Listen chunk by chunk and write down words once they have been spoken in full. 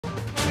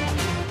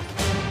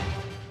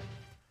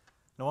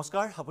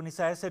নমস্কাৰ আপুনি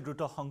চাই আছে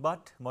দ্ৰুত সংবাদ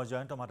মই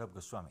জয়ন্ত মাধৱ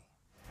গোস্বামী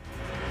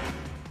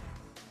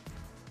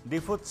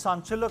ডিফুত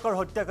চাঞ্চল্যকৰ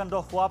হত্যাকাণ্ড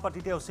হোৱা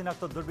পাটিতে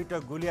অচিনাক্ত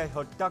দুৰ্বৃত্তই গুলিয়াই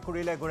হত্যা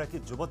কৰিলে এগৰাকী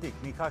যুৱতীক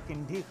নিশা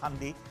কিন্ধি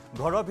খান্দি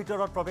ঘৰৰ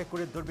ভিতৰত প্ৰৱেশ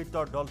কৰি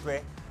দুৰ্বৃত্তৰ দলটোৱে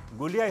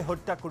গুলিয়াই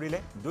হত্যা কৰিলে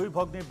দুই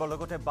ভগ্নীৰ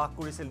লগতে বাস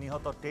কৰিছিল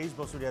নিহত 23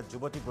 বছৰীয়া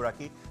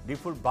যুৱতীগৰাকী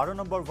ডিফুৰ 12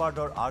 নম্বৰ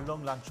ৱাৰ্ডৰ আৰলং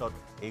লাংছত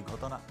এই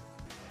ঘটনা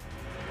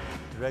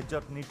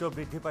ৰাজ্যত নিত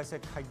বৃদ্ধি পাইছে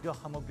খাদ্য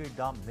সামগ্ৰীৰ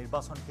দাম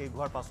নিৰ্বাচন শেষ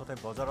হোৱাৰ পাছতে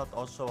বজাৰত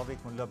অস্বাভাৱিক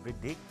মূল্য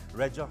বৃদ্ধি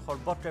ৰাজ্যৰ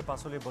সৰ্বত্ৰে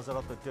পাচলিৰ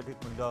বজাৰত অত্যধিক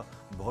মূল্য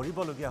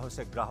ভৰিবলগীয়া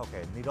হৈছে গ্ৰাহকে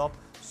নীৰৱ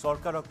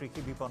চৰকাৰৰ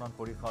কৃষি বিপণন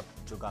পৰিষদ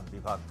যোগান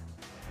বিভাগ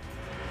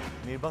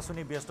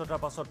নিৰ্বাচনী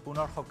ব্যস্ততাৰ পাছত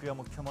পুনৰ সক্ৰিয়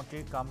মুখ্যমন্ত্ৰী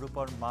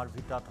কামৰূপৰ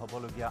মাৰভিটাত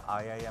হ'বলগীয়া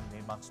IIM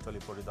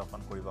নিৰ্মাণস্থলী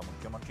পৰিদৰ্শন কৰিব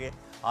মুখ্যমন্ত্ৰীয়ে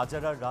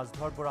আজাৰাৰ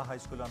ৰাজধৰ বৰা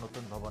হাইস্কুলৰ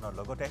নতুন ভৱনৰ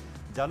লগতে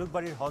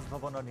জালুকবাৰীৰ হজ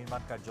ভৱনৰ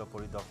নিৰ্মাণ কাৰ্য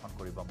পৰিদৰ্শন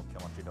কৰিব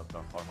মুখ্যমন্ত্ৰী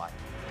ডক্টৰ শৰ্মাই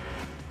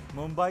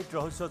মুম্বাইত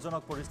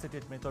ৰহস্যজনক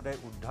পৰিস্থিতিত মৃতদেহ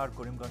উদ্ধাৰ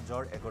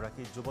কৰিমগঞ্জৰ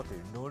এগৰাকী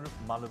যুৱতীৰ নূৰ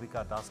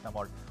মালবিকা দাস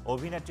নামৰ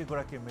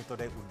অভিনেত্ৰীগৰাকীৰ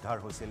মৃতদেহ উদ্ধাৰ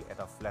হৈছিল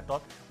এটা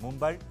ফ্লেটত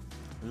মুম্বাইৰ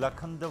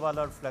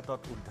লখনদেৱালাৰ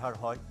ফ্লেটত উদ্ধাৰ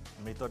হয়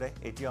মৃতদেহ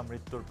এতিয়া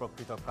মৃত্যুৰ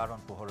প্ৰকৃত কাৰণ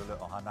পোহৰলৈ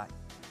অহা নাই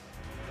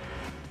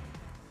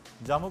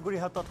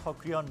জামুগুৰিহাটত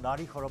সক্ৰিয়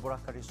নাৰী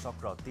সৰবৰাহকাৰী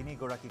চক্ৰ 3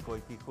 গৰাকীকৈ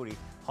কিশোৰী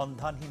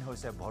সন্ধানহীন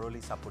হৈছে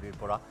ভৰলি চাপৰিৰ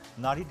পৰা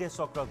নাৰীদে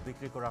চক্ৰক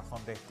বিক্ৰী কৰাৰ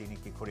সন্দেহ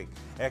 3 কিশোৰীক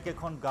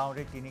একেখন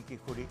গাঁৱৰে 3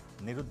 কিশোৰী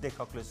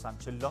নিৰুদ্দেশক লৈ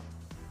চাঞ্চল্য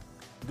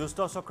দুষ্ট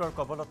চক্ৰৰ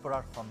কবলত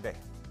পৰাৰ সন্দেহ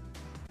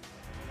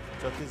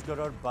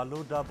ছত্তীশগড়ৰ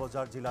বালুদা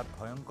বজাৰ জিলাত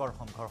ভয়ংকৰ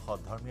সংঘৰ্ষ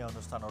ধৰ্মীয়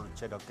অনুষ্ঠানৰ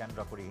উচ্ছেদক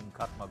কেন্দ্ৰ কৰি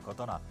হিংসাত্মক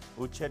ঘটনা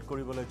উচ্ছেদ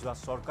কৰিবলৈ যোৱা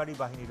চৰকাৰী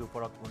বাহিনীৰ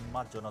ওপৰত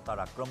উন্মাদ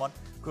জনতাৰ আক্ৰমণ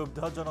ক্ষুব্ধ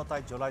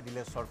জনতাই জ্বলাই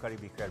দিলে চৰকাৰী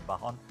বিষয়াৰ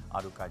বাহন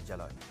আৰু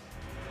কাৰ্যালয়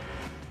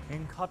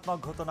হিংসাত্মক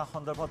ঘটনা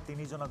সন্দৰ্ভত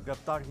 3 জনক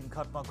গ্ৰেপ্তাৰ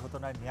হিংসাত্মক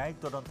ঘটনাৰ ন্যায়িক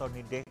তদন্তৰ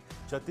নিৰ্দেশ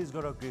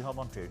ছত্তীশগড়ৰ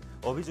গৃহমন্ত্ৰীৰ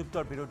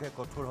অভিযুক্তৰ বিৰুদ্ধে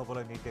কঠোৰ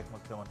হ'বলৈ নিৰ্দেশ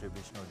মুখ্যমন্ত্ৰী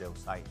বিষ্ণুদেও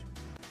সাইৰ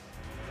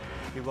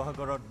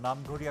শিৱসাগৰৰ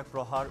নামঘৰীয়া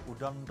প্ৰহাৰ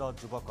উদণ্ড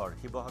যুৱকৰ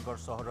শিৱসাগৰ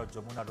চহৰৰ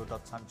যমুনা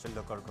ৰোডত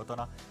চাঞ্চল্যকৰ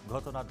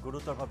ঘটনাত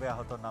গুৰুতৰভাৱে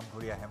আহত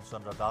নামঘৰীয়া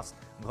হেমচন্দ্ৰ দাস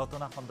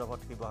ঘটনা সন্দৰ্ভত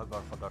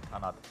শিৱসাগৰ সদৰ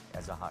থানাত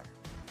এজাহাৰ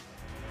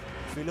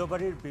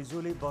ফিলবাৰীৰ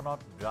বিজুলী বনত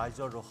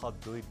ৰাইজৰ ৰোষত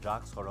 2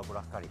 ড্ৰাগছ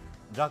সৰবৰাহকাৰী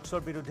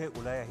ড্ৰাগছৰ বিৰুদ্ধে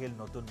ওলাই আহিল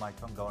নতুন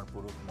মাইথং গাঁৱৰ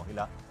পুৰুষ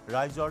মহিলা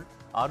ৰাইজৰ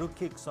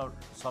আৰক্ষীক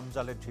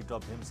সমজালে ধৃত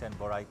ভীমসেন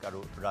বৰাইক আৰু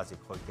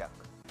ৰাজীৱ শইকীয়াক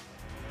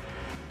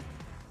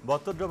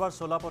বটদ্ৰবাৰ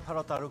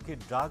চলাপথাৰত আৰক্ষীৰ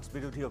ড্ৰাগছ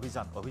বিৰোধী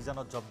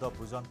অভিযানত জব্দ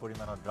ভোজন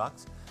পৰিমাণৰ ড্ৰাগছ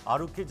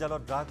আৰক্ষীৰ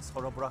জালত ড্ৰাগছ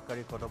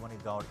সৰবৰাহকাৰী কদমনি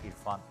গাঁৱৰ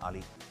ইৰফান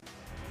আলী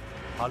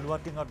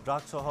হালুৱাটিঙত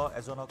ড্ৰাগছসহ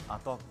এজনক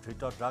আটক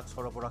ধৃত ড্ৰাগছ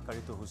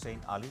সৰবৰাহকাৰীটো হুছেইন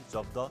আলী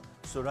জব্দ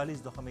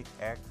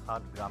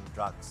 44.17 গ্ৰাম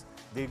ড্ৰাগছ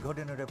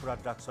দীৰ্ঘদিনৰে পৰা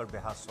ড্ৰাগছৰ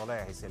বেহা চলাই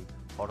আহিছিল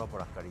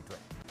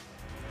সৰবৰাহকাৰীটোৱে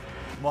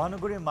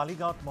মহানগৰীৰ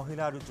মালিগাঁৱত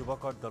মহিলা আৰু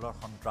যুৱকৰ দলৰ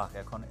সন্ত্ৰাস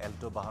এখন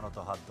এল্টো বাহনত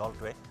অহা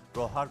দলটোৱে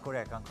প্ৰহাৰ কৰে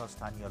একাংশ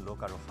স্থানীয় লোক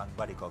আৰু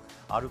সাংবাদিকক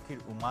আৰক্ষীৰ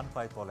উমান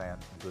পাই পলায়ন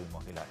 2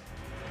 মহিলাৰ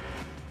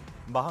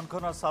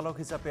বাহনখনৰ চালক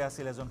হিচাপে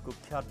আছিল এজন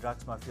কুখ্যাত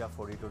ড্ৰাগছ মাফিয়া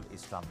ফৰিদুল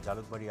ইছলাম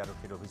জালুকবাৰী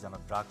আৰক্ষীৰ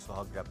অভিযানত ড্ৰাগছসহ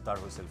গ্ৰেপ্তাৰ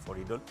হৈছিল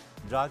ফৰিদুল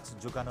ড্ৰাগছ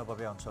যোগানৰ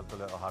বাবে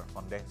অঞ্চলটোলৈ অহাৰ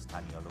সন্দেহ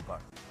স্থানীয় লোকৰ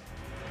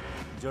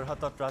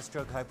যোৰহাটত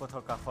ৰাষ্ট্ৰীয়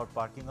ঘাইপথৰ কাষৰ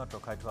পাৰ্কিঙত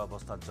ৰখাই থোৱা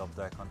অৱস্থাত জব্দ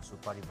এখন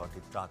চুপাৰী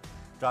ভৰ্তি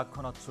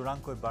ট্ৰাকখনত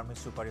চোৰাংকৈ বাৰ্মিজ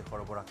চুপাৰী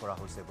সৰবৰাহ কৰা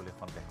হৈছে বুলি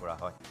সন্দেহ কৰা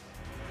হয়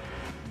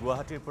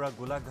গুৱাহাটীৰ পৰা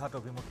গোলাঘাট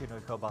অভিমুখী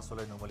নৈশ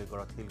বাছলৈ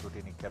নুমলীগড়ত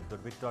শিলগুটি নিক্ষেপ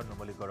দুৰ্বৃত্তৰ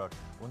নুমলীগড়ৰ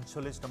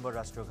 39 নম্বৰ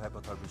ৰাষ্ট্ৰীয়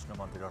ঘাইপথৰ বিষ্ণু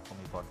মন্দিৰৰ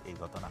সমীপত এই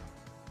ঘটনা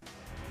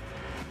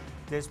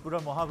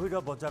তেজপুৰৰ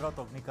মহাভৈৰৱ বজাৰত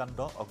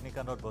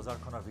অগ্নিকাণ্ডত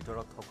বজাৰখনৰ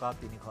ভিতৰত থকা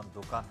 3খন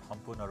দোকান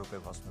সম্পূৰ্ণৰূপে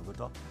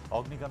ভস্মীভূত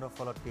অগ্নিকাণ্ডৰ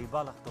ফলত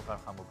কেইবা লাখ টকাৰ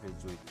সামগ্ৰী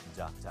জুইত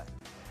জাহ যায়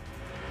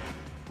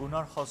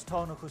পুনৰ ষষ্ঠ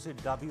অনুসূচীৰ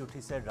দাবী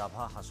উঠিছে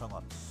ৰাভা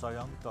হাছঙত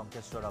স্বয়ং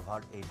টংকেশ্বৰ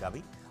ৰাভাৰ এই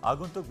দাবী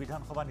আগন্তুক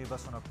বিধানসভা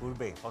নিৰ্বাচনৰ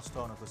পূৰ্বে ষষ্ঠ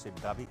অনুসূচীৰ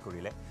দাবী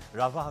কৰিলে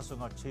ৰাভা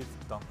হাছঙৰ চিফ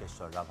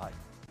টংকেশ্বৰ ৰাভাই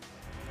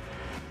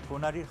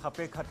সোণাৰীৰ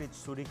সাপেখাতীত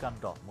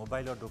চুৰিকাণ্ড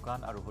মোবাইলৰ দোকান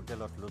আৰু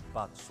হোটেলত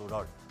লুটপাট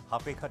চোৰৰ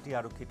সাপেখাতী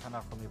আৰক্ষী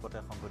থানাৰ সমীপতে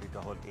সংঘটিত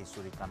হ'ল এই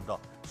চুৰিকাণ্ড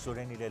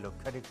চোৰে নিলে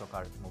লক্ষাধিক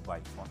টকাৰ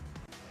মোবাইল ফোন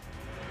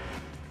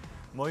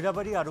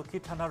মৈৰাবাৰী আৰক্ষী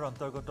থানাৰ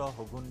অন্তৰ্গত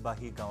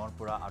হগুনবাহী গাঁৱৰ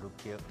পৰা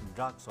আৰক্ষীয়ে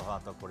ড্ৰাগছসহ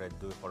আটক কৰে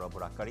 2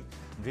 সৰবৰাহকাৰী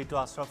ধৃত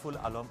আশ্ৰাফুল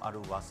আলম আৰু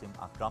ৱাছিম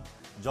আকৰাম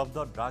জব্দ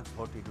ড্ৰাগছ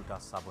ভৰ্তি 2টা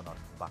চাবোনৰ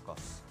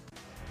বাকচ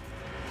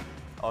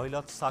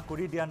অইলত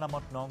চাকৰি দিয়াৰ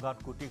নামত নগাঁৱত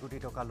কোটি কোটি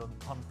টকা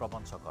লুণ্ঠন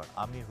প্ৰবঞ্চকৰ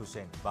আমিৰ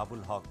হুছেইন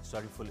বাবুল হক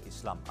শৰীফুল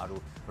ইছলাম আৰু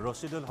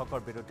ৰছিদুল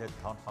হকৰ বিৰুদ্ধে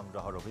ধন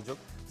সংগ্ৰহৰ অভিযোগ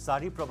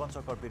 4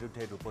 প্ৰবঞ্চকৰ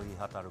বিৰুদ্ধে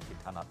ৰূপহীহাট আৰক্ষী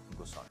থানাত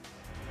গোচৰ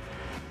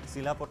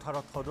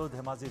চিলাপথাৰত সদৌ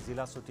ধেমাজি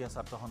জিলা চুতীয়া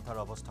ছাত্ৰ সন্থাৰ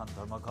অৱস্থান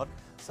ধৰ্মঘট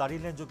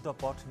 4 লেনযুক্ত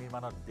পথ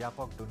নিৰ্মাণত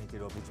ব্যাপক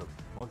দুৰ্নীতিৰ অভিযোগ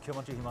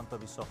মুখ্যমন্ত্ৰী হিমন্ত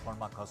বিশ্ব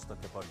শৰ্মাক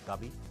হস্তক্ষেপৰ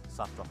দাবী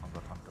ছাত্ৰ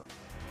সংগঠনটোৰ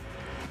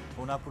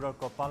সোণাপুৰৰ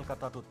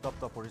কপালকাটাত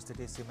উত্তপ্ত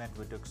পৰিস্থিতি চিমেণ্ট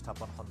উদ্যোগ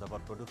স্থাপন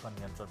সন্দৰ্ভত প্ৰদূষণ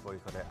নিয়ন্ত্ৰণ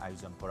পৰিষদে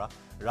আয়োজন কৰা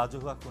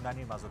ৰাজহুৱা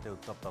শুনানিৰ মাজতে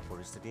উত্তপ্ত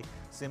পৰিস্থিতি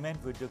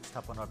চিমেণ্ট উদ্যোগ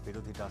স্থাপনৰ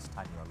বিৰোধিতা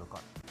স্থানীয়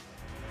লোকৰ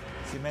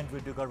চিমেণ্ট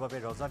উদ্যোগৰ বাবে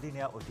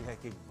ৰজাদিনীয়া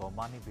ঐতিহাসিক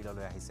বমানী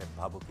বিললৈ আহিছে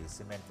ভাবুকি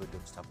চিমেণ্ট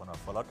উদ্যোগ স্থাপনৰ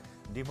ফলত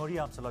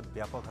ডিমৰীয়া অঞ্চলত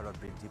ব্যাপক হাৰত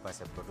বৃদ্ধি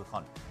পাইছে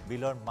প্ৰদূষণ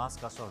বিলৰ মাছ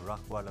কাছ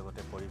হ্ৰাস হোৱাৰ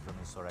লগতে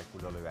পৰিভ্ৰমী চৰাই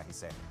কুললৈ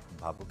আহিছে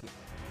ভাবুকি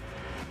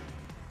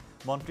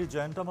মন্ত্ৰী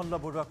জয়ন্ত মল্ল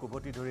বৰুৱাক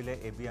উভতি ধৰিলে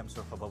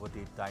এবিএমছৰ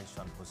সভাপতি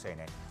টাইছন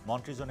হুছেইনে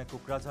মন্ত্ৰীজনে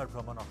কোকৰাঝাৰ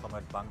ভ্ৰমণৰ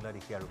সময়ত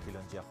বাংলাদেশী আৰু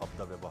খিলঞ্জীয়া শব্দ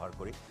ব্যৱহাৰ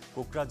কৰি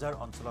কোকৰাঝাৰ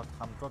অঞ্চলত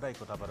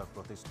সাম্প্ৰদায়িকতাবাদক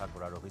প্ৰতিষ্ঠা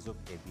কৰাৰ অভিযোগ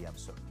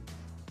এবিএমছৰ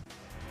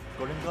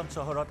কৰিমগঞ্জ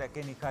চহৰত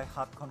একে নিশাই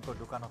 7খনকৈ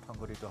দোকানত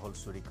সংঘটিত হ'ল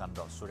চুৰিকাণ্ড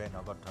চুৰে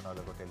নগদ ধনৰ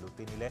লগতে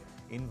লুটি নিলে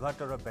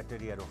ইনভাৰ্টাৰৰ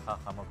বেটাৰী আৰু সা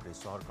সামগ্ৰী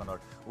চহৰখনৰ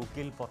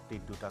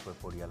উকিলপট্টিত দুটাকৈ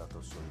পৰিয়ালতো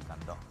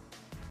চুৰিকাণ্ড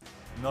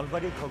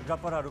নলবাৰী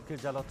ঘগ্ৰাপাৰা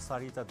আৰক্ষীৰ জালত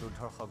 4টা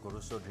দুৰ্ধৰ্ষ গৰু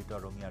চোৰ ধৃত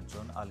ৰঙিয়াৰ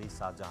জোন আলী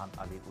শাহজাহান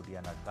আলী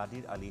উদিয়ানাৰ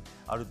কাদিৰ আলী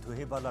আৰু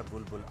ধুহেবালাৰ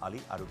বুলবুল আলী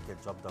আৰক্ষীয়ে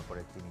জব্দ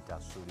কৰে 3টা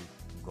চুৰি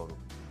গৰু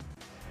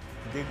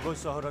ডিগবৈ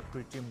চহৰত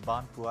কৃত্ৰিম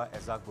বান পোৱা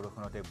এজাক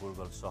বৰষুণতে বুৰ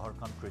গ'ল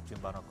চহৰখন কৃত্ৰিম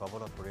বানৰ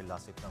কবলত পৰি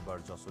লাচিত নগৰ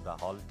যশোদা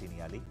হল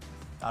তিনিআলি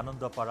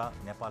আনন্দপাৰা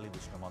নেপালী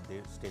বিষ্ণু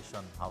মন্দিৰ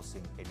ষ্টেচন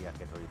হাউচিং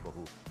এৰিয়াকে ধৰি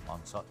বহু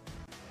অঞ্চল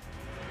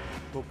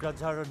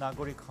কোকৰাঝাৰ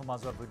নাগৰিক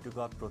সমাজৰ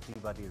উদ্যোগত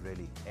প্ৰতিবাদী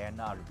ৰেলী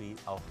এনআৰবি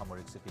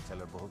অসামৰিক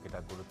চিকিৎসালয়ৰ বহুকেইটা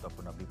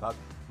গুৰুত্বপূৰ্ণ বিভাগ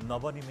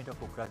নৱনিৰ্মিত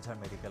কোকৰাঝাৰ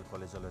মেডিকেল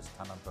কলেজলৈ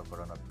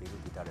স্থানান্তৰকৰণৰ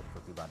বিৰোধিতাৰে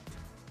প্ৰতিবাদ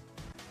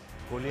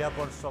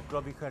কলিয়াবৰ চক্ৰ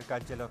বিষয়াৰ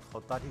কাৰ্যালয়ত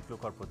শতাধিক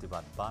লোকৰ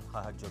প্ৰতিবাদ বান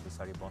সাহায্য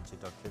বিচাৰি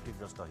বঞ্চিত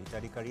ক্ষতিগ্ৰস্ত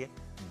হিতাধিকাৰীয়ে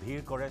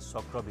ভিৰ কৰে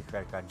চক্ৰ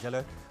বিষয়াৰ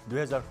কাৰ্যালয়ত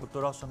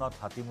 2017 চনত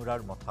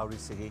হাতীমুৰাৰ মথাউৰি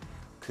ছিগি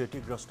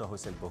ক্ষতিগ্ৰস্ত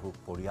হৈছিল বহু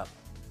পৰিয়াল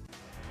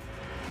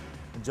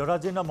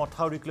জৰাজীৰ্ণ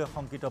মথাউৰিক লৈ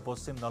শংকিত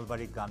পশ্চিম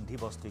নলবাৰী গান্ধী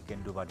বস্তি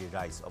কেন্দুবাদী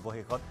ৰাইজ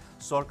অৱশেষত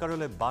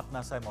চৰকাৰলৈ বাট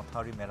নাচাই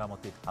মথাউৰি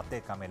মেৰামতিত হাতে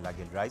কামে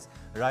লাগিল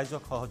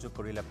ৰাইজক সহযোগ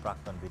কৰিলে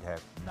প্ৰাক্তন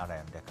বিধায়ক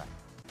নাৰায়ণ ডেকা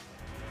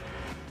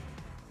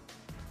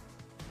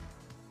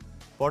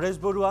পৰেশ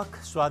বৰুৱাক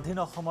স্বাধীন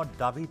অসমৰ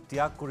দাবী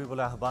ত্যাগ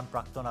কৰিবলৈ আহ্বান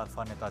প্ৰাক্তন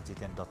আলফা নেতা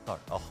জিতেন দত্তৰ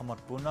অসমত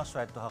পূৰ্ণ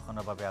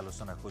স্বায়ত্তশাসনৰ বাবে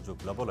আলোচনাৰ সুযোগ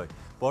ল'বলৈ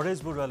পৰেশ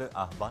বৰুৱালৈ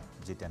আহ্বান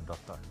জিতেন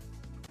দত্তৰ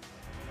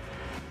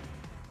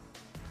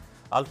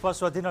আলফা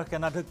স্বাধীনৰ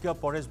সেনাধ্যক্ষ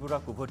পৰেশ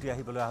বৰুৱাক উভতি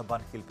আহিবলৈ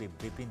আহ্বান শিল্পী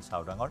বিপিন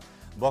চাওডাঙৰ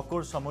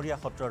বকুৰ চমৰীয়া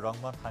সত্ৰৰ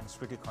ৰংমন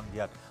সাংস্কৃতিক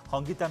সন্ধিয়াত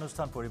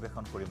সংগীতানুষ্ঠান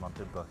পৰিৱেশন কৰি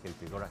মন্তব্য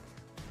শিল্পীগৰাকী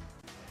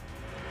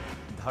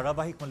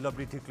ধাৰাবাহিক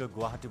মূল্যবৃদ্ধিক লৈ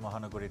গুৱাহাটী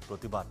মহানগৰীত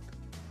প্ৰতিবাদ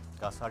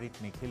কাছাৰীত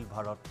নিখিল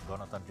ভাৰত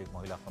গণতান্ত্ৰিক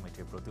মহিলা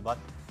সমিতিৰ প্ৰতিবাদ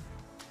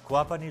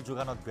খোৱাপানীৰ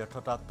যোগানত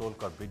ব্যৰ্থতা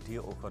তোলকৰ বৃদ্ধি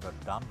ঔষধৰ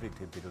দাম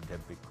বৃদ্ধিৰ বিৰুদ্ধে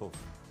বিক্ষোভ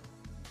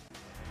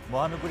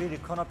মহানগৰীৰ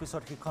ইখনৰ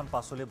পিছত সিখন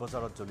পাচলি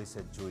বজাৰত জ্বলিছে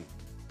জুই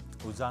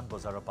উজান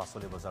বজাৰৰ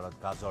পাচলি বজাৰত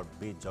গাজৰ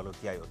বীজ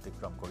জলকীয়াই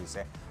অতিক্ৰম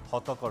কৰিছে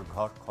শতকৰ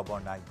ঘৰ খবৰ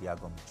নাই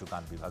বিয়াগম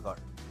যোগান বিভাগৰ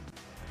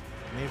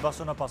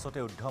নিৰ্বাচনৰ পাছতে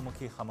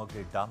ঊৰ্ধ্বমুখী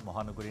সামগ্ৰীৰ দাম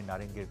মহানগৰীৰ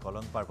নাৰেংগীৰ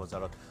কলংপাৰ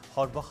বজাৰত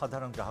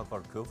সৰ্বসাধাৰণ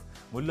গ্ৰাহকৰ ক্ষোভ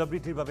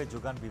মূল্যবৃদ্ধিৰ বাবে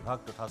যোগান বিভাগ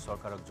তথা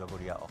চৰকাৰক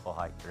জগৰীয়া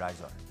অসহায়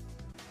ৰাইজৰ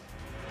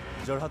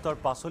যোৰহাটৰ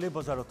পাচলি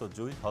বজাৰতো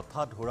জুই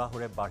হঠাৎ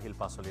হুৰাহুৰে বাঢ়িল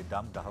পাচলিৰ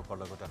দাম গ্ৰাহকৰ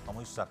লগতে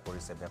সমস্যাত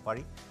পৰিছে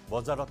বেপাৰী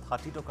বজাৰত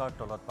 60 টকাৰ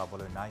তলত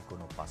পাবলৈ নাই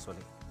কোনো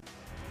পাচলি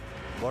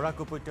বৰাক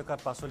উপত্যকাত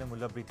পাচলি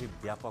মূল্যবৃদ্ধিৰ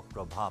ব্যাপক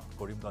প্ৰভাৱ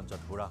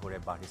কৰিমগঞ্জত হুৰাহুৰে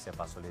বাঢ়িছে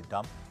পাচলিৰ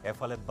দাম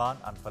এফালে বান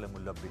আনফালে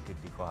মূল্যবৃদ্ধিৰ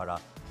দিশহাৰা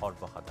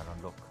সৰ্বসাধাৰণ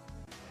লোক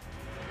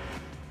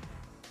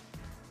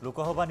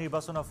লোকসভা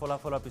নিৰ্বাচনৰ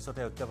ফলাফলৰ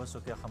পিছতে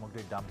অত্যাৱশ্যকীয়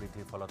সামগ্ৰীৰ দাম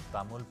বৃদ্ধিৰ ফলত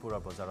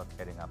তামুলপুৰৰ বজাৰত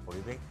হেৰেঙা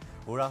পৰিৱেশ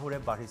হুৰাহুৰে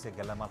বাঢ়িছে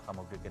গেলামাল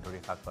সামগ্ৰীকে ধৰি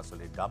শাক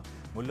পাচলিৰ দাম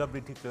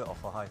মূল্যবৃদ্ধিক লৈ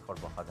অসহায়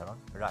সৰ্বসাধাৰণ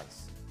ৰাইজ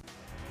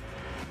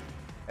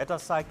এটা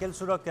চাইকেল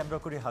চুৰক কেন্দ্ৰ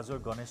কৰি হাজোৰ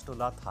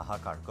গণেশতলাত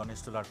হাহাকাৰ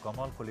গণেশতলাৰ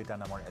কমল কলিতা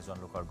নামৰ এজন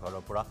লোকৰ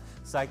ঘৰৰ পৰা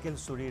চাইকেল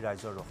চুৰি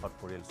ৰাইজৰ ৰখত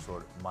পৰিল চোৰ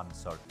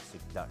মানসৰ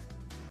চিকদাৰ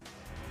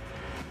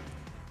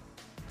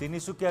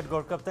তিনিচুকীয়াত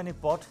গড়কাপ্তানি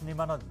পথ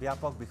নিৰ্মাণত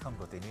ব্যাপক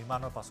বিসংগতি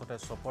নিৰ্মাণৰ পাছতে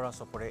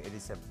চপৰে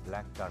এৰিছে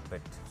ব্লেক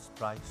কাৰ্পেট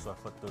প্ৰায়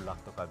 ৭৬ লাখ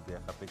টকা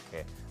ব্যয় সাপেক্ষে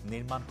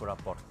নিৰ্মাণ কৰা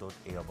পথটোত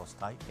এই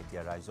অৱস্থাই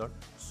এতিয়া ৰাইজৰ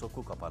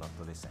চকু কপালত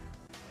তুলিছে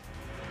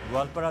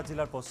গোৱালপাৰা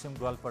জিলাৰ পশ্চিম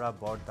গোৱালপাৰা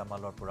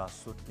বৰদামালৰ পৰা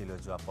চুটকিলৈ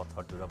যোৱা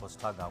পথৰ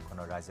দুৰৱস্থা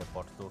গাঁওখনৰ ৰাইজে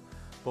পথটো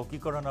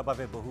পকীকৰণৰ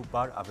বাবে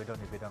বহুবাৰ আবেদন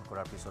নিবেদন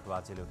কৰাৰ পিছতো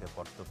আজিলৈকে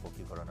পথটো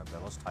পকীকৰণৰ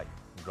ব্যৱস্থাই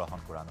গ্ৰহণ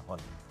কৰা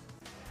নহল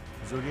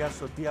জুৰিয়া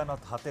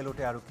চতিয়ানত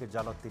হাতেলোটে আৰক্ষীৰ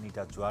জালত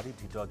 3টা জুৱাৰী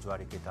ধৃত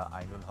জুৱাৰীকেইটা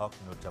আইনুল হক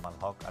নুৰজামাল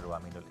হক আৰু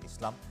আমিনুল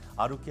ইছলাম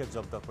আৰক্ষীয়ে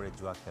জব্দ কৰে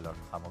জুৱা খেলৰ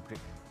সামগ্ৰী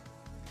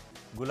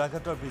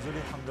গোলাঘাটৰ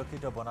বিজুলী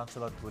সংৰক্ষিত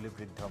বনাঞ্চলত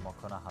গুলীবৃদ্ধ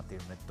মখনা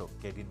হাতীৰ মৃত্যু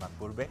কেইদিনমান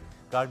পূৰ্বে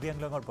কাৰ্বি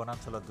আংলঙৰ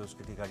বনাঞ্চলত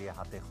দুষ্কৃতিকাৰীয়ে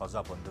হাতে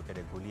সজা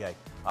বন্দুকেৰে গুলীয়াই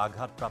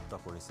আঘাতপ্ৰাপ্ত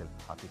কৰিছিল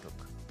হাতীটোক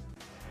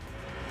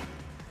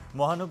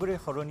মহানগৰীৰ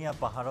শৰণীয়া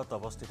পাহাৰত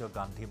অৱস্থিত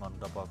গান্ধী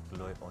মণ্ডপক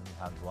লৈ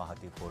অনিহা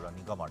গুৱাহাটী পৌৰ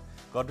নিগমৰ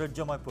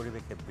কদৰ্যময়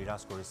পৰিৱেশে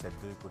বিৰাজ কৰিছে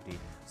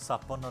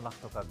 2,56 লাখ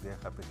টকা ব্যয়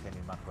সাপেক্ষে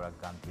নিৰ্মাণ কৰা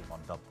গান্ধী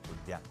মণ্ডপ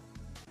উদ্যান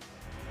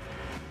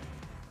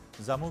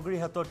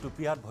জামুগুৰিহাটৰ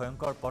টুপিয়াত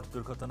ভয়ংকৰ পথ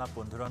দুৰ্ঘটনা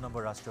 15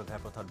 নম্বৰ ৰাষ্ট্ৰীয়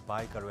ঘাইপথত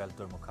বাইক আৰু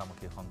এল্টোৰ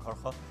মুখামুখি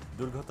সংঘৰ্ষ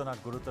দুৰ্ঘটনাত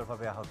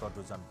গুৰুতৰভাৱে আহত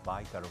 2জন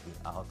বাইক আৰোহী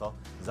আহত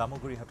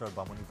জামুগুৰিহাটৰ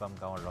বামুনিপাম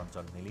গাঁৱৰ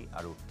ৰঞ্জন মিলি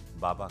আৰু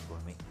বাবা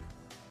কৰ্মী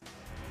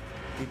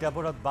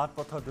তিতাবৰত বাট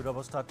পথৰ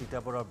দুৰৱস্থা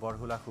তিতাবৰৰ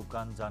বৰহুলা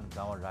শুকানজান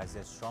গাঁৱৰ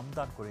ৰাইজে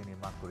শ্ৰমদান কৰি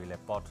নিৰ্মাণ কৰিলে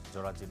পথ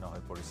জৰাজীৰ্ণ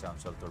হৈ পৰিছে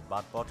অঞ্চলটোৰ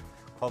বাট পথ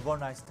খবৰ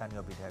নাই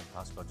স্থানীয় বিধায়ক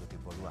ভাস্কৰজ্যোতি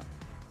বৰুৱা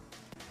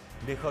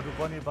দেশত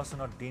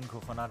উপনিৰ্বাচনৰ দিন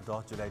ঘোষণা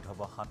 10 জুলাইত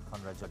হ'ব 7খন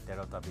ৰাজ্যৰ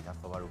 13টা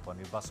বিধানসভাৰ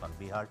উপনিৰ্বাচন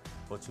বিহাৰ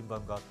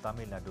পশ্চিমবংগ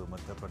তামিলনাডু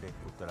মধ্যপ্ৰদেশ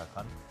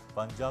উত্তৰাখণ্ড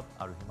পঞ্জাব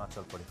আৰু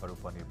হিমাচল প্ৰদেশৰ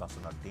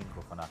উপনিৰ্বাচনৰ দিন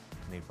ঘোষণা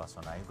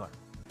নিৰ্বাচন আয়োগৰ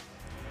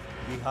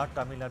বিহাৰ,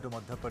 তামিলনাডু,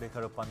 মধ্যপ্ৰদেশ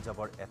আৰু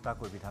পাঞ্জাবৰ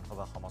এটাকৈ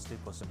বিধানসভা সমষ্টি,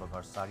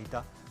 পশ্চিমবংগৰ 4টা,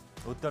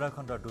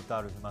 উত্তৰাখণ্ডৰ 2টা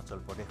আৰু হিমাচল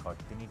প্ৰদেশৰ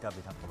 3টা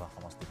বিধানসভা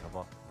সমষ্টিত হ'ব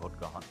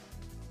ভোটগ্ৰহণ।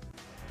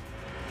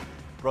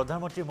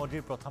 প্ৰধানমন্ত্ৰী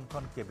মোদীৰ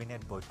প্ৰথমখন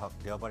কেবিনেট বৈঠক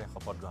দেওবাৰে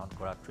শপত গ্ৰহণ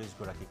কৰা 30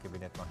 গৰাকী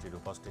কেবিনেট মন্ত্ৰীৰ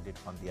উপস্থিতিত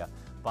সন্ধিয়া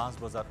 5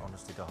 বজাত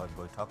অনুষ্ঠিত হয়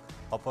বৈঠক।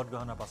 শপত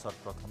গ্ৰহণৰ পাছত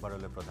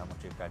প্ৰথমবাৰলৈ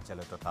প্ৰধানমন্ত্ৰীৰ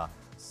কাৰ্যালয় তথা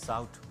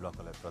সাউথ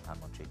ব্লকলৈ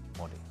প্ৰধানমন্ত্ৰী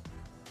মোদী।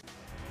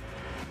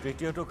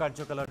 তৃতীয়টো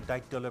কাৰ্যকালৰ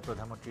দায়িত্ব লৈ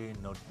প্ৰধানমন্ত্ৰী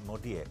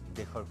মোদীয়ে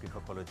দেশৰ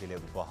কৃষকলৈ দিলে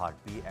উপহাৰ।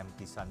 PM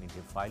কিষাণ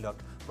নিধি ফাইলত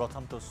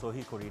প্ৰথমটো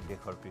চহী কৰি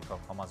দেশৰ কৃষক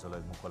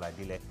সমাজলৈ মোকলাই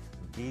দিলে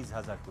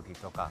 20,000 কোটি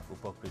টকা।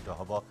 উপকৃত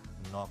হ'ব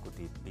 9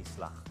 কোটি 20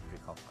 লাখ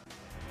কৃষক।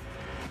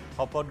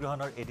 শপত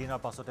গ্ৰহণৰ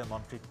এদিনৰ পাছতে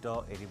মন্ত্ৰিত্ব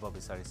এৰিব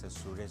বিচাৰিছে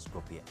সুৰেশ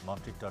গোপীয়ে।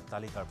 মন্ত্ৰিত্বৰ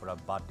তালিকাৰ পৰা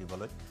বাদ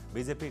দিবলৈ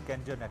বিজেপিৰ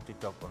কেন্দ্ৰীয়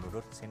নেতৃত্বক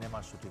অনুৰোধ।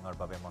 চিনেমাৰ শ্বুটিঙৰ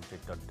বাবে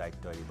মন্ত্ৰিত্বৰ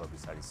দায়িত্ব এৰিব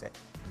বিচাৰিছে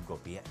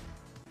গোপীয়ে।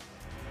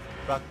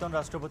 প্ৰাক্তন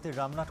ৰাষ্ট্ৰপতি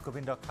ৰামনাথ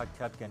কোবিন্দক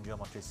সাক্ষাৎ কেন্দ্ৰীয়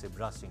মন্ত্ৰী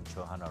শিৱৰাজ সিং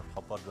চৌহানৰ।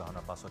 শপত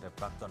গ্ৰহণৰ পাছতে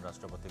প্ৰাক্তন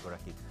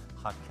ৰাষ্ট্ৰপতিগৰাকীক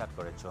সাক্ষাৎ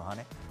কৰে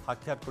চৌহানে।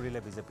 সাক্ষাৎ কৰিলে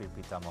বিজেপিৰ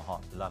পিতামহ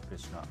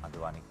লালকৃষ্ণ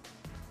আদৱানী।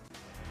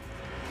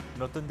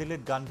 নতুন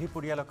দিল্লীত গান্ধী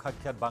পৰিয়ালক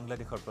সাক্ষাৎ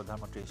বাংলাদেশৰ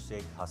প্ৰধানমন্ত্ৰী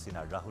শ্বেখ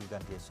হাছিনাৰ। ৰাহুল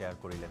গান্ধীয়ে শ্বেয়াৰ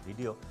কৰিলে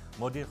ভিডিঅ'।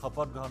 মোদীৰ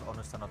শপত গ্ৰহণ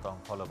অনুষ্ঠানত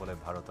অংশ ল'বলৈ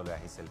ভাৰতলৈ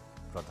আহিছিল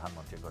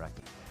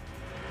প্ৰধানমন্ত্ৰীগৰাকী।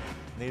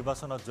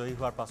 নিৰ্বাচনত জয়ী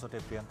হোৱাৰ পাছতে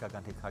প্ৰিয়ংকা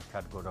গান্ধীক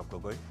সাক্ষাৎ গৌৰৱ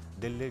গগৈ।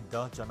 দিল্লীৰ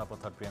 10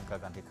 জনপথত প্ৰিয়ংকা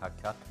গান্ধীক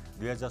সাক্ষাৎ।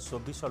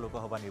 2024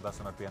 লোকসভা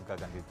নিৰ্বাচনত প্ৰিয়ংকা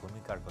গান্ধীৰ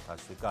ভূমিকাৰ কথা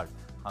স্বীকাৰ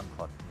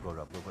সাংসদ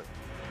গৌৰৱ গগৈ।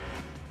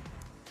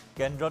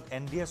 কেন্দ্ৰত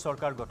NDA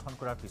চৰকাৰ গঠন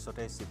কৰাৰ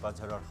পিছতে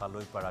চিপাঝাৰৰ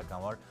হালৈপাৰা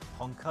গাঁৱৰ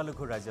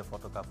সংখ্যালঘু ৰাইজে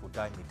ফটকা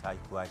ফুটাই মিঠাই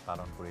খুৱাই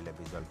পালন কৰিলে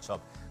বিজয় উৎসৱ।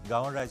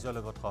 গাঁৱৰ ৰাইজৰ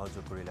লগত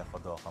সহযোগ কৰিলে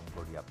সদৌ অসম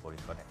গৰীয়া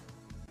পৰিষদে।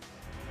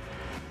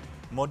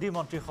 মোদী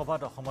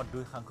মন্ত্ৰীসভাত অসমত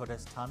 2 সাংসদে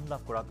স্থান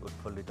লাভ কৰাত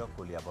উৎফুল্লিত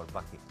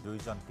কলিয়াবৰবাসী।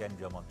 2জন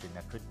কেন্দ্ৰীয় মন্ত্ৰীৰ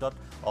নেতৃত্বত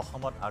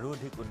অসমত আৰু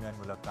অধিক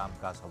উন্নয়নমূলক কাম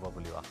কাজ হ'ব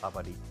বুলিও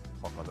আশাবাদী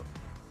সকলো।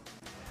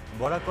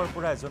 বৰাকৰ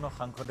পৰা এজনো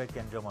সাংসদে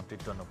কেন্দ্ৰীয়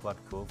মন্ত্ৰিত্ব নোপোৱাত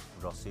ক্ষোভ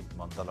ৰচিদ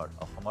মণ্ডলৰ।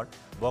 অসমৰ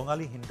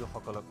বঙালী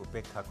হিন্দুসকলক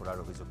উপেক্ষা কৰাৰ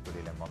অভিযোগ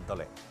তুলিলে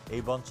মণ্ডলে।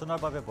 এই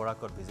বঞ্চনাৰ বাবে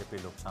বৰাকত বিজেপিৰ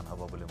লোকচান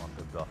হ'ব বুলি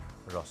মন্তব্য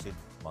ৰচিদ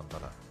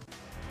মণ্ডলৰ।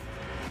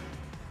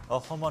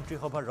 অসম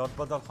মন্ত্ৰীসভাৰ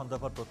ৰদবদল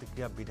সন্দৰ্ভত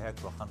প্ৰতিক্ৰিয়া বিধায়ক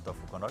প্ৰশান্ত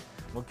ফুকনৰ।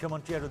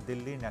 মুখ্যমন্ত্ৰী আৰু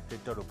দিল্লীৰ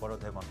নেতৃত্বৰ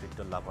ওপৰতহে মন্ত্ৰিত্ব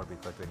লাভৰ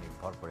বিষয়টোৱে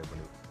নিৰ্ভৰ কৰে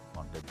বুলিও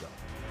মন্তব্য।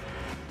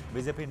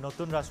 বিজেপিৰ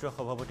নতুন ৰাষ্ট্ৰীয়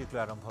সভাপতিক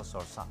লৈ আৰম্ভ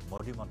চৰ্চা।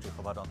 মোদী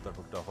মন্ত্ৰীসভাত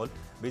অন্তৰ্ভুক্ত হ'ল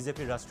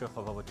বিজেপিৰ ৰাষ্ট্ৰীয়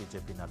সভাপতি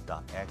JP নাড্ডা।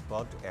 এক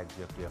পদ এক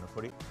ব্যক্তি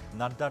অনুসৰি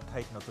নাড্ডাৰ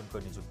ঠাইত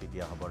নতুনকৈ নিযুক্তি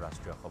দিয়া হ'ব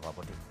ৰাষ্ট্ৰীয়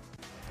সভাপতি।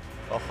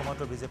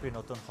 অসমতো বিজেপিৰ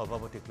নতুন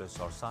সভাপতিক লৈ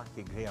চৰ্চা।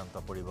 শীঘ্ৰেই অন্ত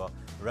পৰিব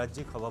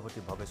ৰাজ্যিক সভাপতি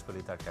ভৱেশ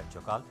কলিতাৰ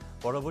কাৰ্যকাল।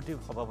 পৰৱৰ্তী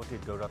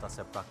সভাপতিৰ দৌৰত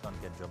আছে প্ৰাক্তন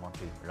কেন্দ্ৰীয়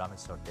মন্ত্ৰী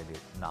ৰামেশ্বৰ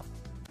তেলীৰ নাম।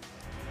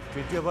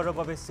 তৃতীয়বাৰৰ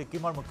বাবে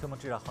ছিকিমৰ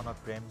মুখ্যমন্ত্ৰীৰ আসনত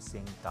প্ৰেম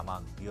সিং তামাং।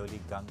 বিয়লি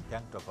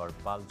গেংটকৰ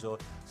পালজো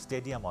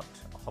ষ্টেডিয়ামত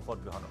শপত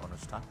গ্ৰহণ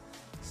অনুষ্ঠান।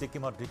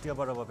 ছিকিমত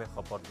দ্বিতীয়বাৰৰ বাবে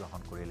শপত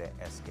গ্ৰহণ কৰিলে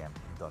SKM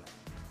দলে।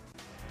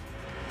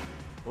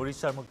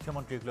 ওড়িশাৰ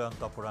মুখ্যমন্ত্ৰীক লৈ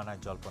অন্ত পৰা নাই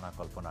জল্পনা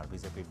কল্পনাৰ।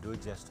 বিজেপিৰ 2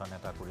 জ্যেষ্ঠ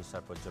নেতাক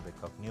ওড়িশাৰ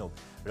পৰ্যবেক্ষক নিয়োগ।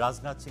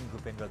 ৰাজনাথ সিং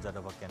ভূপেন্দ্ৰ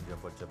যাদৱক কেন্দ্ৰীয়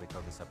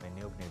পৰ্যবেক্ষক হিচাপে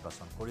নিয়োগ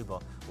নিৰ্বাচন কৰিব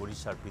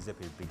ওড়িশাৰ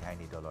বিজেপিৰ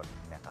বিধায়িনী দলৰ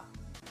নেতা।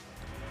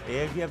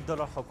 AIDF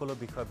দলৰ সকলো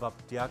বিষয়বাব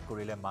ত্যাগ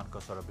কৰিলে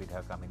মানকচৰৰ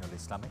বিধায়ক আমিনুল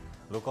ইছলামে।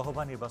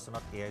 লোকসভা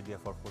নিৰ্বাচনত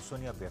AIDFৰ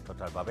শোচনীয়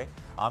ব্যৰ্থতাৰ বাবে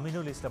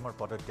আমিনুল ইছলামৰ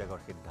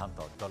পদত্যাগৰ সিদ্ধান্ত।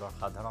 দলৰ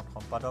সাধাৰণ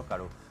সম্পাদক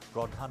আৰু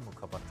প্ৰধান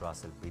মুখপাত্ৰ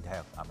আছিল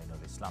বিধায়ক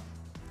আমিনুল ইছলাম।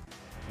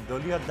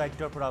 দলীয়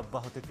দায়িত্বৰ পৰা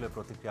অব্যাহতিক লৈ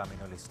প্ৰতিক্ৰিয়া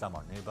আমিনুল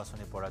ইছলামৰ।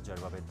 নিৰ্বাচনী পৰাজয়ৰ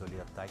বাবে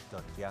দলীয় দায়িত্ব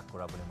ত্যাগ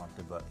কৰা বুলি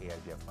মন্তব্য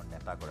AIDFৰ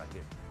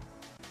নেতাগৰাকীৰ।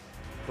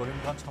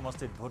 কৰিমগঞ্জ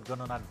সমষ্টিত ভোট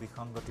গণনাত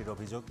বিসংগতিৰ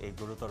অভিযোগ। এই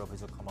গুৰুতৰ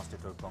অভিযোগ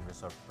সমষ্টিটোৰ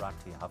কংগ্ৰেছৰ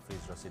প্ৰাৰ্থী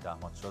হাফিজ ৰছিদ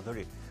আহমদ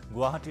চৌধুৰীৰ।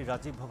 গুৱাহাটীৰ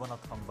ৰাজীৱ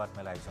ভৱনত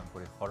সংবাদমেল আয়োজন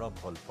কৰি সৰব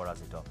হ'ল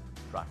পৰাজিত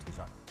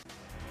প্ৰাৰ্থীজন।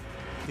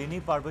 3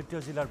 পাৰ্বত্য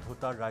জিলাৰ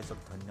ভোটাৰ ৰাইজক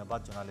ধন্যবাদ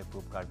জনালে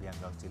পূব কাৰ্বি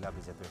আংলং জিলা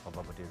বিজেপিৰ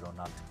সভাপতি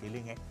ৰণাল্ড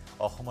কিলিঙে।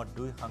 অসমত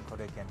 2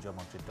 সাংসদে কেন্দ্ৰীয়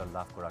মন্ত্ৰিত্ব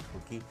লাভ কৰাত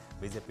সুখী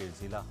বিজেপিৰ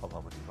জিলা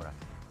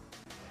সভাপতিগৰাকী।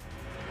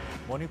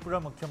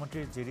 মণিপুৰৰ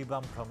মুখ্যমন্ত্ৰীৰ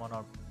জিৰিবাম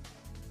ভ্ৰমণৰ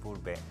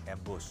পূৰ্বে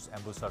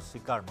এম্বুছৰ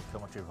চিকাৰ।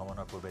 মুখ্যমন্ত্ৰীৰ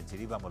ভ্ৰমণৰ পূৰ্বে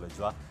জিৰিবামলৈ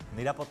যোৱা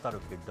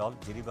নিৰাপত্তাৰক্ষীৰ দল।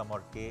 জিৰিবামৰ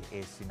KA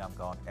চিনাম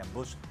গাঁৱত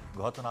এম্বুছ।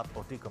 ঘটনাত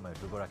অতি কমেও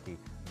 2 গৰাকী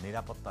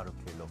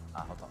নিৰাপত্তাৰক্ষীৰ লোক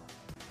আহত।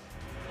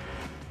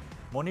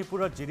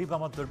 মণিপুৰৰ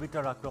জিৰিবামত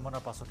দুৰ্বৃত্তৰ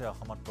আক্ৰমণৰ পাছতে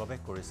অসমত প্ৰৱেশ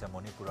কৰিছে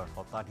মণিপুৰৰ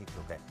শতাধিক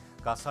লোকে।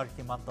 কাছাৰ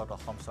সীমান্তত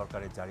অসম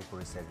চৰকাৰে জাৰি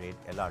কৰিছে ৰেড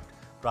এলাৰ্ট।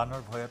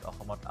 প্ৰাণৰ ভয়ত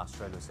অসমত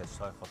আশ্ৰয় লৈছে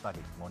 6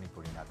 শতাধিক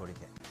মণিপুৰী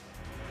নাগৰিকে।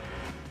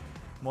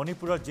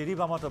 মণিপুৰৰ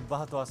জিৰিবামত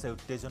অব্যাহত আছে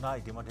উত্তেজনা।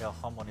 ইতিমধ্যে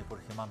অসম মণিপুৰ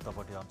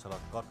সীমান্তৱৰ্তী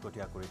অঞ্চলত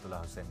কটকটীয়া কৰি তোলা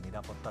হৈছে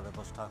নিৰাপত্তা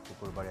ব্যৱস্থা।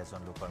 শুকুৰবাৰে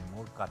এজন লোকৰ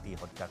মূৰ কাটি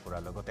হত্যা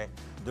কৰাৰ লগতে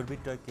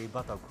দুৰ্বৃত্তই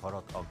কেইবাটাও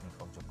ঘৰত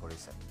অগ্নিসংযোগ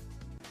কৰিছে।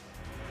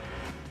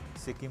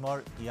 ছিকিমৰ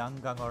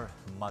ইয়াংগাঙৰ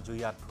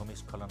মাজুয়াত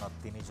ভূমিস্খলনত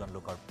 3জন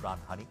লোকৰ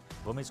প্ৰাণহানি।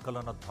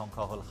 ভূমিস্খলনত ধ্বংস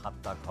হ'ল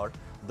 7টা ঘৰ।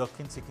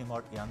 দক্ষিণ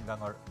ছিকিমৰ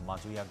ইয়াংগাঙৰ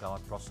মাজুয়া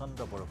গাঁৱত প্ৰচণ্ড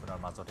বৰষুণৰ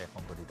মাজতে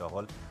সংঘটিত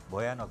হ'ল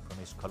ভয়ানক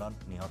ভূমিস্খলন।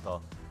 নিহত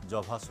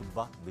জভা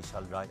চুব্বা,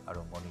 বিশাল ৰায়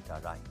আৰু মনিতা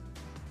ৰায়।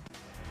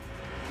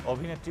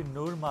 অভিনেত্ৰী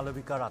নুৰ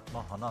মালবিকাৰ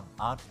আত্মহনন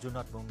 8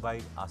 জুনত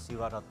মুম্বাইৰ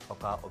আশীৱাৰত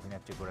থকা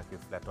অভিনেত্ৰীগৰাকীৰ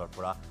ফ্লেটৰ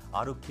পৰা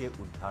আৰক্ষীয়ে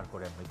উদ্ধাৰ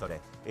কৰে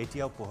মৃতদেহ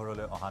এতিয়াও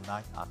পোহৰলৈ অহা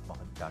নাই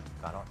আত্মহত্যাৰ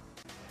কাৰণ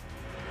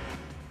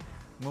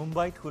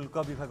মুম্বাইত শুল্ক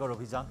বিভাগৰ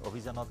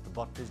অভিযানত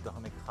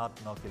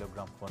 32.79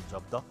 কিলোগ্ৰাম সোণ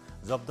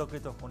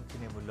জব্দকৃত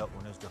সোণখিনিৰ মূল্য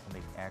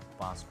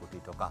 19.15 কোটি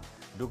টকা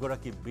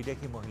দুগৰাকী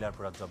বিদেশী মহিলাৰ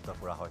পৰা জব্দ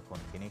কৰা হয়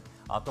সোণখিনি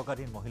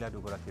আটকাধীন মহিলা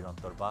দুগৰাকীৰ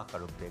অন্তৰ্বাস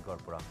আৰু বেগৰ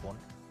পৰা সোণ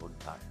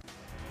উদ্ধাৰ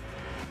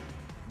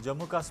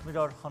জম্মু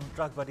কাশ্মীৰৰ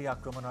সন্ত্ৰাসবাদী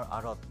আক্ৰমণৰ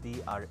আঁৰত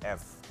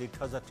TRF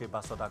তীৰ্থযাত্ৰীৰ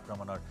বাছত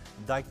আক্ৰমণৰ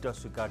দায়িত্ব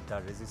স্বীকাৰ দ্য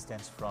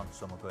ৰেজিষ্টেন্স ফ্ৰণ্ট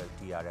চমুকৈ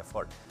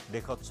TRFৰ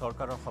দেশত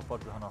চৰকাৰৰ শপত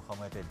গ্ৰহণৰ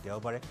সময়তে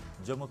দেওবাৰে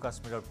জম্মু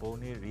কাশ্মীৰৰ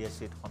পৌনীৰ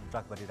ৰিয়েচিত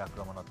সন্ত্ৰাসবাদীৰ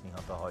আক্ৰমণত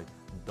নিহত হয়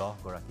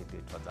 10 গৰাকী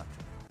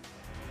তীৰ্থযাত্ৰী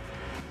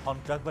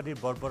সন্ত্ৰাসবাদীৰ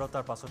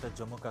বৰ্বৰতাৰ পাছতে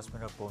জম্মু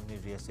কাশ্মীৰৰ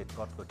পৌনীৰ ৰিয়েচিত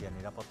কটকটীয়া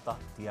নিৰাপত্তা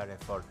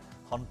TRFৰ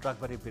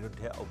সন্ত্ৰাসবাদীৰ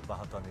বিৰুদ্ধে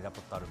অব্যাহত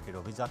নিৰাপত্তা আৰক্ষীৰ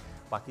অভিযান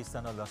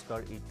পাকিস্তানৰ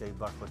লস্কৰ ই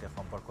তৈয়বাৰ সৈতে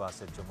সম্পৰ্ক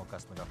আছে জম্মু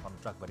কাশ্মীৰৰ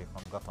সন্ত্ৰাসবাদী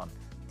সংগঠন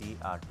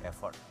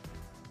TRFৰ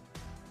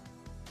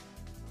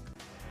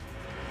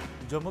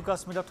জম্মু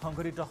কাশ্মীৰত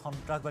সংঘটিত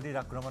সন্ত্ৰাসবাদীৰ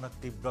আক্ৰমণক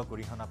তীব্ৰ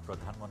গৰিহণা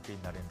প্ৰধানমন্ত্ৰী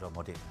নৰেন্দ্ৰ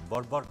মোদী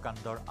বৰ্বৰ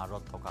কাণ্ডৰ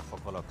আঁৰত থকা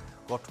সকলক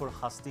কঠোৰ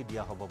শাস্তি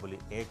দিয়া হ'ব বুলি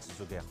এক্স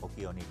যোগে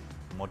সকিয়নি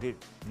মোদীৰ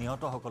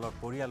নিহতসকলৰ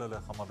পৰিয়াললৈ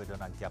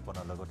সমবেদনা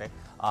জ্ঞাপনৰ লগতে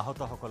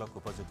আহতসকলক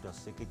উপযুক্ত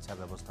চিকিৎসা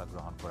ব্যৱস্থা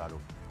গ্ৰহণ কৰাৰো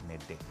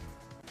নিৰ্দেশ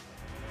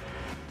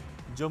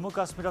জম্মু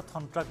কাশ্মীৰত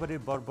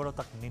সন্ত্ৰাসবাদীৰ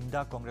বৰ্বৰতাক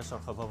নিন্দা কংগ্ৰেছৰ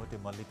সভাপতি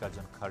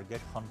মল্লিকাৰ্জুন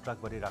খাৰ্গেৰ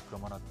সন্ত্ৰাসবাদীৰ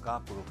আক্ৰমণক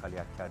কাপুৰুষালী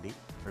আখ্যা দি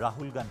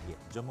ৰাহুল গান্ধীয়ে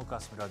জম্মু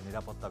কাশ্মীৰৰ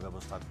নিৰাপত্তা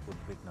ব্যৱস্থাত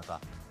উদ্বিগ্নতা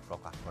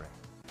প্ৰকাশ কৰে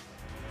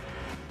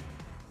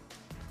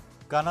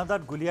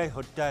কানাডাত গুলিয়াই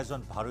হত্যা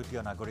এজন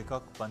ভাৰতীয়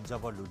নাগৰিকক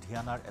পঞ্জাবৰ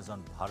লুধিয়ানাৰ এজন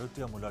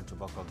ভাৰতীয় মূলৰ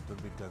যুৱকক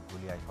দুৰ্বৃত্তই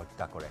গুলিয়াই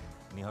হত্যা কৰে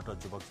নিহত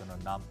যুৱকজনৰ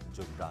নাম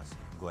যুৱৰাজ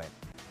গোৱেল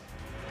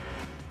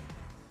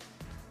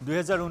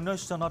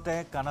 2019 চনতে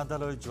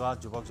কানাডালৈ যোৱা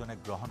যুৱকজনে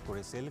গ্ৰহণ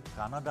কৰিছিল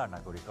কানাডাৰ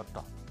নাগৰিকত্ব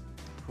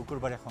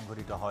শুকুৰবাৰে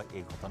সংঘটিত হয়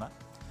এই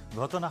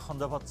ঘটনা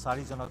সন্দৰ্ভত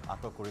 4 জনক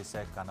আটক কৰিছে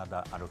কানাডা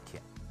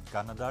আৰক্ষীয়ে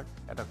কানাডাৰ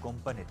এটা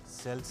কোম্পানীত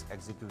সেলছ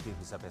এক্সিকিউটিভ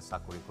হিচাপে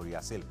চাকৰি কৰি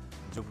আছিল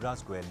যুৱৰাজ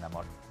গোৱেল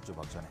নামৰ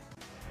যুৱকজনে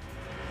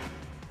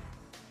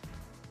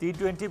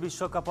T20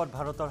 বিশ্বকাপত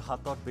ভাৰতৰ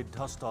হাতত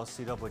বিধ্বস্ত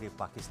চিৰবৈৰী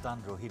পাকিস্তান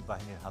ৰোহিত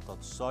বাহিনীৰ হাতত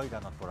 6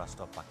 ৰানত পৰাস্ত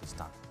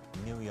পাকিস্তান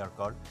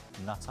নিউয়ৰ্কৰ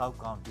নাছাউ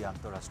কাউন্টি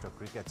আন্তঃৰাষ্ট্ৰীয়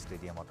ক্ৰিকেট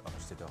ষ্টেডিয়ামত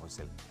অনুষ্ঠিত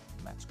হৈছিল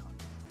মেচখন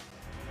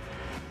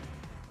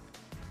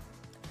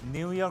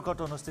নিউয়ৰ্কত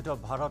অনুষ্ঠিত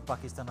ভাৰত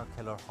পাকিস্তানৰ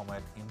খেলৰ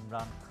সময়ত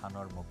ইমৰান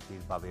খানৰ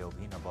মুক্তিৰ বাবে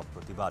অভিনৱ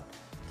প্ৰতিবাদ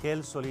খেল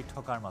চলি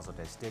থকাৰ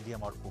মাজতে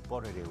ষ্টেডিয়ামৰ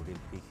ওপৰেৰে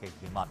উৰিল বিশেষ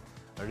বিমান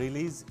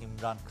ৰিলিজ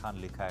ইমৰান খান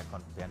লিখা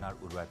এখন বেনাৰ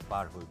উৰুৱাই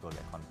পাৰ হৈ গ'ল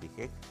এখন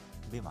বিশেষ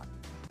বিমান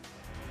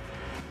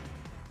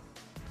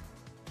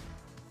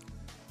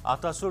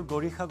আটাছুৰ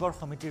গৰিসাগৰ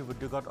সমিতিৰ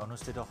উদ্যোগত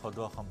অনুষ্ঠিত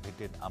সদৌ অসম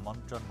ভিত্তিত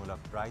আমন্ত্ৰণমূলক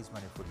প্ৰাইজ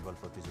মানি ফুটবল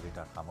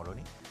প্ৰতিযোগিতাৰ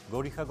সামৰণি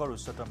গৰিসাগৰ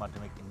উচ্চতৰ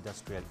মাধ্যমিক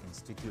ইণ্ডাষ্ট্ৰিয়েল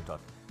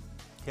ইনষ্টিটিউটত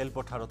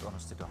খেলপথাৰত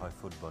অনুষ্ঠিত হয়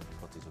ফুটবল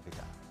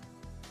প্ৰতিযোগিতা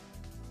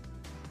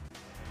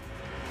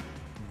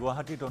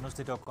গুৱাহাটীত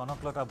অনুষ্ঠিত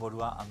কনকলতা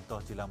বৰুৱা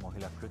আন্তঃজিলা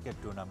মহিলা ক্ৰিকেট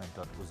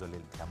টুৰ্ণামেণ্টত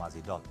উজলিল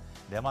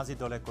ধেমাজি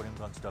দলে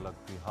কৰিমগঞ্জ দলক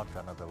বৃহৎ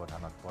ৰানৰ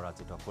ব্যৱধানত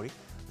পৰাজিত কৰি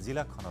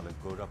জিলাখনলৈ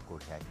গৌৰৱ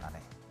কঢ়িয়াই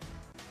আনে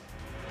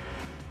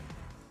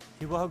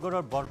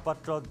শিৱসাগৰৰ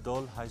বৰপাত্ৰ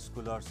দৌল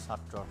হাইস্কুলৰ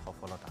ছাত্ৰৰ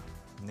সফলতা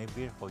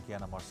নিবিৰ শইকীয়া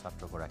নামৰ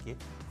ছাত্ৰগৰাকীয়ে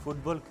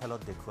ফুটবল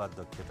খেলত দেখুওৱা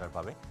দক্ষতাৰ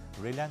বাবে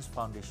ৰিলায়েন্স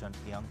ফাউণ্ডেশ্যন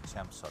য়ং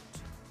চেম্পছত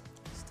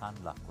স্থান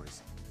লাভ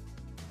কৰিছে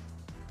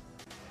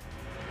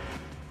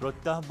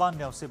প্ৰত্যাহ্বান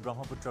নেওচি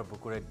ব্ৰহ্মপুত্ৰৰ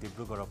বুকুৰে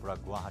ডিব্ৰুগড়ৰ পৰা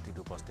গুৱাহাটীত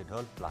উপস্থিত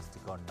হ'ল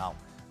প্লাষ্টিকৰ নাও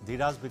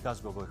ধীৰাজ বিকাশ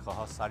গগৈ সহ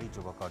 4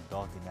 যুৱকৰ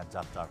 10 দিনীয়া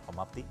যাত্ৰাৰ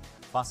সমাপ্তি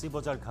ফাঁচী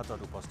বজাৰ ঘাটত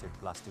উপস্থিত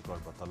প্লাষ্টিকৰ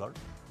বটলৰ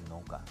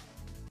নৌকা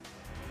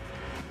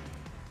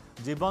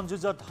জীৱন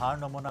যুঁজত হাৰ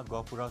নমনা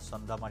গহপুৰৰ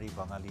চন্দামাৰী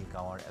বঙালী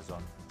গাঁৱৰ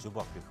এজন যুৱ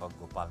কৃষক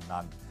গোপাল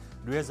নাগ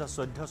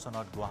 2014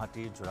 চনত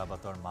গুৱাহাটীৰ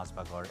জোৰাবাটৰ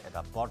মাজভাগৰ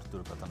এটা পথ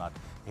দুৰ্ঘটনাত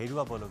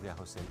হেৰুৱাবলগীয়া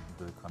হৈছিল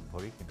দুইখন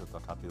ভৰি কিন্তু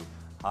তথাপিও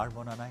হাৰ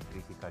মনা নাই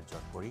কৃষি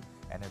কাৰ্যত কৰি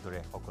এনেদৰে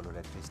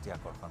সকলোৰে দৃষ্টি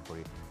আকৰ্ষণ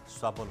কৰি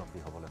স্বাৱলম্বী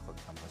হ'বলৈ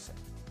সক্ষম হৈছে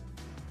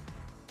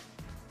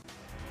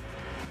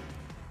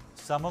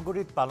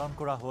সামগুৰিত পালন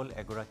কৰা হ'ল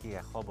এগৰাকী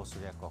 100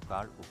 বছৰীয়া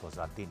ককাৰ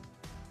উপজা দিন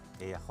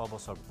এই 100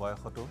 বছৰ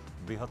বয়সতো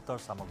বৃহত্তৰ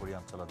সামগুৰি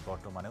অঞ্চলত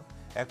বৰ্তমানেও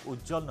এক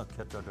উজ্জ্বল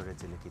নক্ষত্ৰৰ দৰে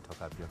জিলিকি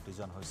থকা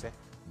ব্যক্তিজন হৈছে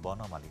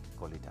বনমালী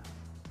কলিতা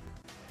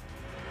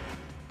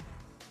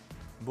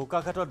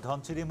বোকাঘাটত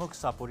ধনচিৰিমুখ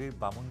চাপৰিৰ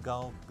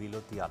বামুনগাঁও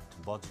বিলতীয়াত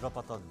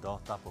বজ্ৰপাতত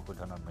 10টা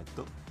পশুধনৰ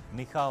মৃত্যু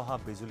নিশা অহা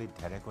বিজুলীত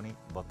ঢেৰেকনি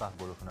বতাহ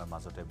বৰষুণৰ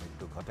মাজতে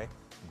মৃত্যু ঘটে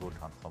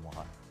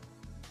গোধনসমূহৰ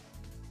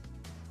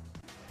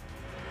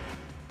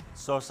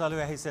চৰ্চালৈ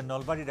আহিছে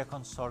নলবাৰীৰ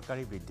এখন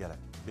চৰকাৰী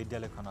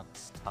বিদ্যালয়খনত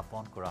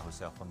স্থাপন কৰা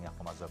হৈছে অসমীয়া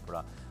সমাজৰ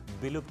পৰা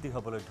বিলুপ্তি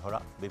হ'বলৈ ধৰা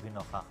বিভিন্ন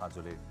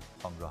সা-সঁজুলিৰ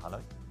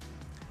সংগ্ৰহালয়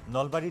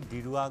নলবাৰীৰ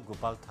ডিৰুৱা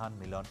গোপাল থান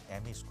মিলন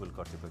এমই স্কুল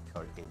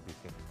কৰ্তৃপক্ষৰ এই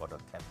বিশেষ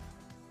পদক্ষেপ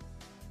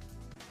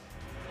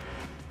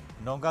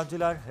নগাঁও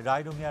জিলাৰ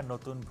ৰায়ৰঙিয়াৰ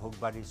নতুন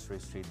ভোগবাৰী শ্ৰী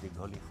শ্ৰী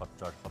দীঘলী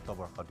সত্ৰৰ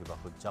শতবৰ্ষ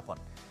দিৱস উদযাপন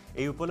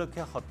এই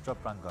উপলক্ষে সত্ৰ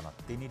প্ৰাংগণত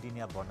 3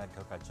 দিনীয়া বৰ্ণাঢ্য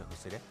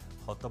কাৰ্যসূচীৰে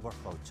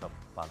শতবৰ্ষ উৎসৱ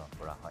পালন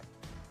কৰা হয়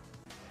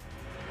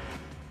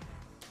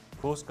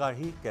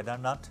খোজকাঢ়ি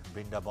কেদাৰনাথ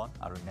বৃন্দাবন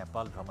আৰু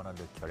নেপাল ভ্ৰমণৰ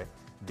লক্ষ্যৰে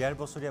 ১.৫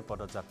 বছৰীয়া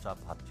পদযাত্ৰা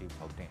ভাতৃ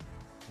ভগ্নী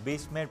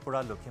 ২০ মেৰ পৰা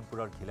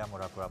লখিমপুৰৰ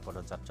ঘিলামৰাৰ পৰা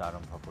পদযাত্ৰা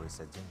আৰম্ভ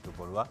কৰিছে জিন্তু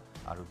বৰুৱা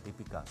আৰু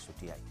দীপিকা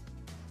চুটিয়াই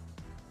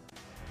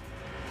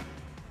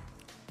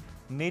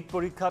নীট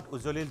পৰীক্ষাত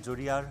উজলিল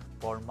জুৰিয়াৰ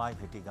পৰমাই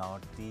ভেটি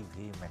গাঁৱৰ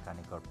টিভি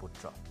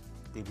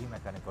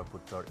মেকানিকৰ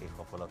পুত্ৰৰ এই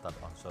সফলতাত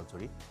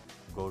অঞ্চলজুৰি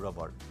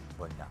গৌৰৱৰ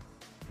বন্যা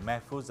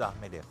মেহফুজ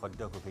আহমেদে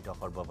সদ্য ঘোষিত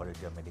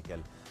সৰ্বভাৰতীয়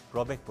মেডিকেল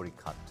প্ৰৱেশ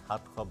পৰীক্ষাত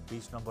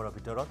 ৭২০ নম্বৰৰ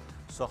ভিতৰত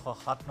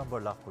 ৬০৭ নম্বৰ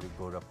লাভ কৰি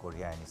গৌৰৱ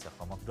কঢ়িয়াই আনিছে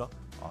সমগ্ৰ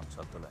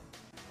অঞ্চলটোলৈ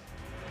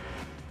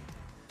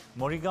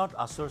মৰিগাঁৱত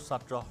আসুৰ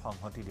ছাত্ৰ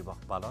সংহতি দিৱস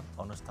পালন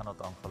অনুষ্ঠানত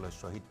অংশ লৈ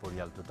শ্বহীদ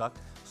পৰিয়াল দুটাক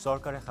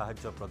চৰকাৰে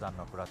সাহায্য প্ৰদান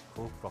নকৰাত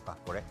ক্ষোভ প্ৰকাশ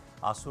কৰে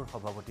আসুৰ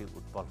সভাপতি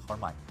উৎপল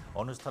শৰ্মাই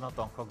অনুষ্ঠানত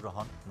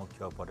অংশগ্ৰহণ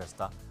মুখ্য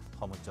উপদেষ্টা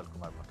সমুজ্জ্বল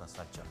কুমাৰ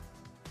ভট্টাচাৰ্য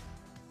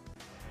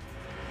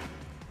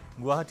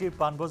গুৱাহাটীৰ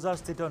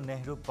পাণবজাৰস্থিত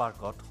নেহৰু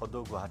পাৰ্কত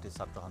সদৌ গুৱাহাটী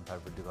ছাত্ৰ সন্থাৰ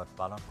উদ্যোগত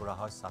পালন কৰা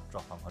হয় ছাত্ৰ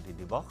সংহতি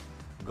দিৱস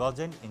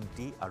গজেন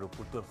ইংটি আৰু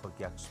পুতুল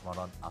শইকীয়াক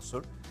স্মৰণ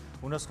আসুৰ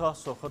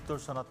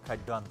 ১৯৭৪ চনত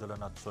খাদ্য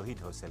আন্দোলনত শ্বহীদ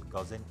হৈছিল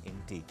গজেন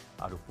ইংটি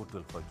আৰু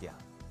পুতুল শইকীয়া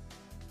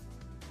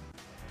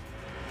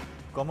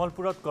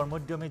কমলপুৰত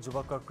কৰ্মোদ্যমী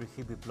যুৱকৰ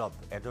কৃষি বিপ্লৱ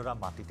এডৰা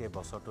মাটিতে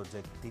বছৰটোত যে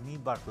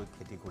 ৩বাৰকৈ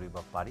খেতি কৰিব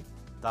পাৰি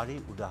তাৰেই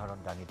উদাহৰণ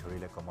দাঙি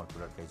ধৰিলে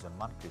কমলপুৰৰ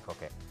কেইজনমান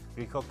কৃষকে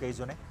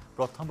কৃষককেইজনে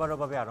প্ৰথমবাৰৰ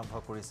বাবে আৰম্ভ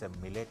কৰিছে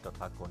মিলেট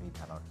তথা কণী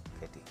ধানৰ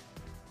খেতি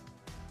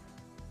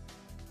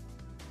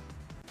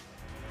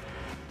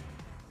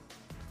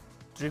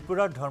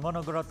ত্ৰিপুৰাৰ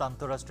ধৰ্মনগৰত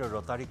আন্তঃৰাষ্ট্ৰীয়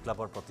ৰটাৰী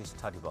ক্লাবৰ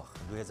প্ৰতিষ্ঠা দিৱস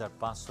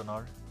 ২০০৫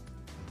 চনৰ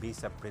 ২০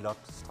 এপ্ৰিলত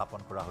স্থাপন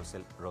কৰা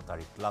হৈছিল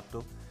ৰটাৰী ক্লাবটো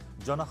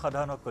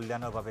জনসাধাৰণৰ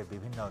কল্যাণৰ বাবে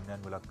বিভিন্ন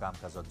উন্নয়নমূলক কাম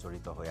কাজত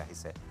জড়িত হৈ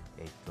আহিছে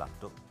এই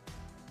ক্লাবটো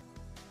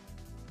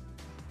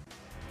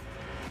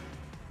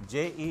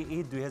JEE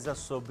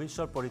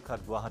 ২০২৪ৰ পৰীক্ষাত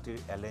গুৱাহাটীৰ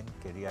এলেন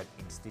কেৰিয়াৰ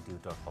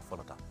ইনষ্টিটিউটৰ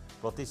সফলতা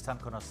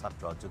প্ৰতিষ্ঠানখনৰ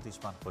ছাত্ৰ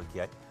জ্যোতিষ্মান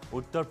শইকীয়াই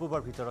উত্তৰ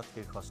পূবৰ ভিতৰত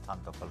শীৰ্ষস্থান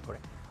দখল কৰে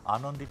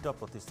আনন্দিত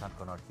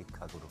প্ৰতিষ্ঠানখনৰ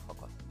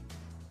শিক্ষাগুৰুসকল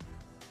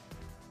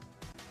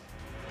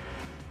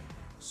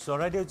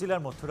চৰাইদেউ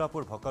জিলাৰ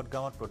মথুৰাপুৰ ভকত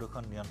গাঁৱত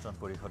প্ৰদূষণ নিয়ন্ত্ৰণ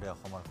পৰিষদে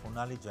অসমৰ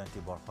সোণালী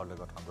জয়ন্তী বৰ্ষৰ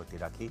লগত সংগতি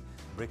ৰাখি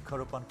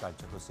বৃক্ষৰোপণ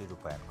কাৰ্যসূচী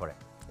ৰূপায়ণ কৰে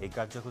এই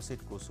কাৰ্যসূচীত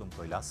কুসুম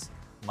কৈলাশ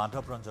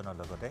মাধৱ ৰঞ্জনৰ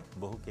লগতে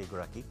বহু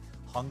কেইগৰাকী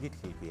সংগীত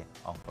শিল্পীয়ে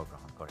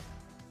অংশগ্ৰহণ কৰে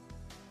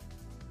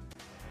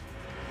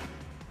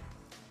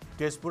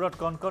তেজপুৰত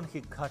কণ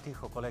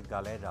শিক্ষাৰ্থীসকলে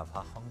গালে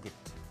ৰাভা সংগীত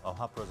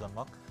অহা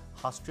প্ৰজন্মক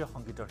শাস্ত্ৰীয়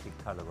সংগীতৰ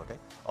শিক্ষাৰ লগতে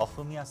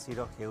অসমীয়া চিৰ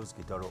সেউজ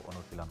গীতৰো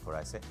অনুশীলন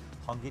কৰাইছে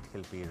সংগীত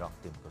শিল্পী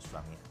ৰক্তিম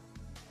গোস্বামীয়ে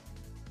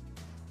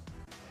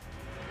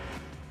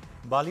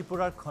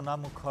বালিপুৰাৰ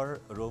খনামুখৰ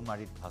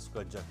ৰৌমাৰীত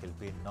ভাস্কৰ্য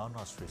শিল্পীৰ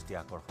ন সৃষ্টি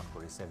আকৰ্ষণ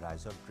কৰিছে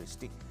ৰাইজৰ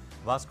দৃষ্টি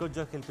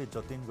ভাস্কৰ্য শিল্পী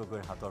যতীন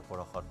গগৈৰ হাতৰ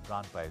পৰশত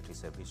প্ৰাণ পাই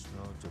উঠিছে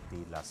বিষ্ণু জ্যোতি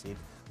লাচিত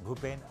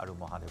ভূপেন আৰু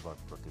মহাদেৱৰ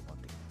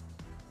প্ৰতিমূৰ্তি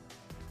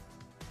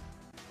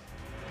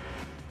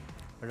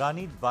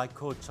ৰাণীত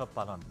বাইখো উৎসৱ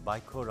পালন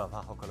বাইখো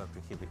ৰাভাসকলৰ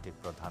কৃষিভিত্তিক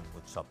প্ৰধান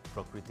উৎসৱ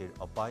প্ৰকৃতিৰ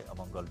অপায়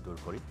অমংগল দূৰ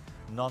কৰি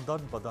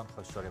নন্দন বদন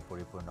শস্যৰে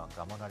পৰিপূৰ্ণ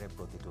কামনাৰে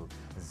প্ৰতিটো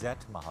জেঠ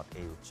মাহত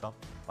এই উৎসৱ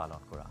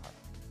পালন কৰা হয়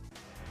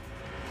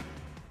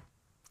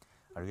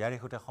আৰু ইয়াৰ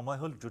সৈতে সময়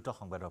হ'ল দ্ৰুত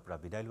সংবাদৰ পৰা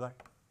বিদায় লোৱাৰ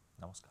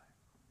নমস্কাৰ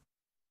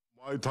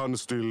মাইথান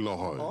ষ্টিল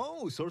নহয়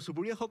ওচৰ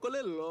চুবুৰীয়াসকলে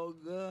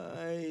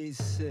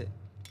লগাইছে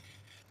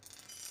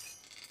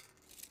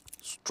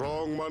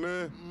ষ্ট্ৰং মানে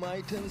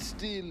মাইথান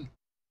ষ্টিল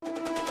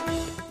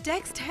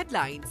টেক্সট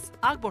হেডলাইন্স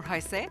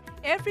আগবঢ়াইছে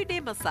এভৰিডে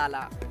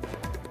মছালা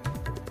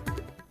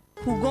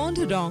সুগন্ধ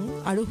ৰং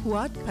আৰু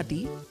সোৱাদ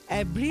খাটি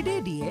এভৰিডে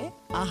দিয়ে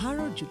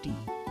আহাৰৰ জুতি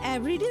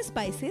everyday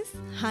spices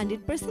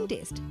 100%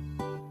 test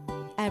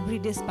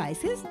Everyday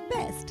spices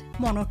best.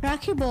 মনত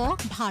ৰাখিব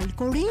ভাল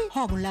কৰি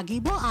হ'ব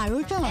লাগিব আৰু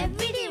জন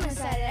Everyday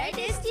masala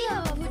tasty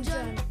হ'ব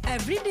ভুজন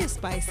Everyday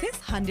spices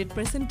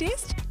 100%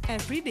 taste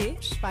everyday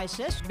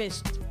spices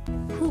best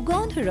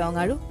সুগন্ধ ৰং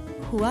আৰু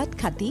সোৱাদ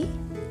খাটি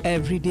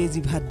everyday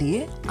জিভাত দিয়ে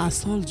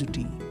আসল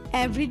জুতি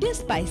Everyday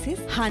spices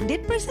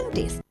 100%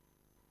 taste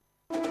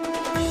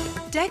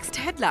text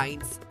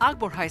headlines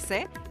আগবঢ়াইছে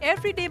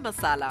এভৰিডে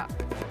মছালা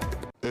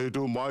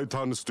এইটো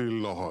মাইথান ষ্টিল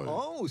নহয়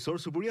ওচৰ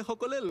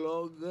চুবুৰীয়াসকলে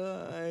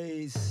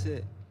লগাইছে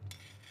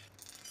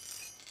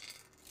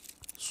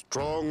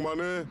ষ্ট্ৰং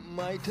মানে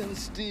মাইথান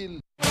ষ্টিল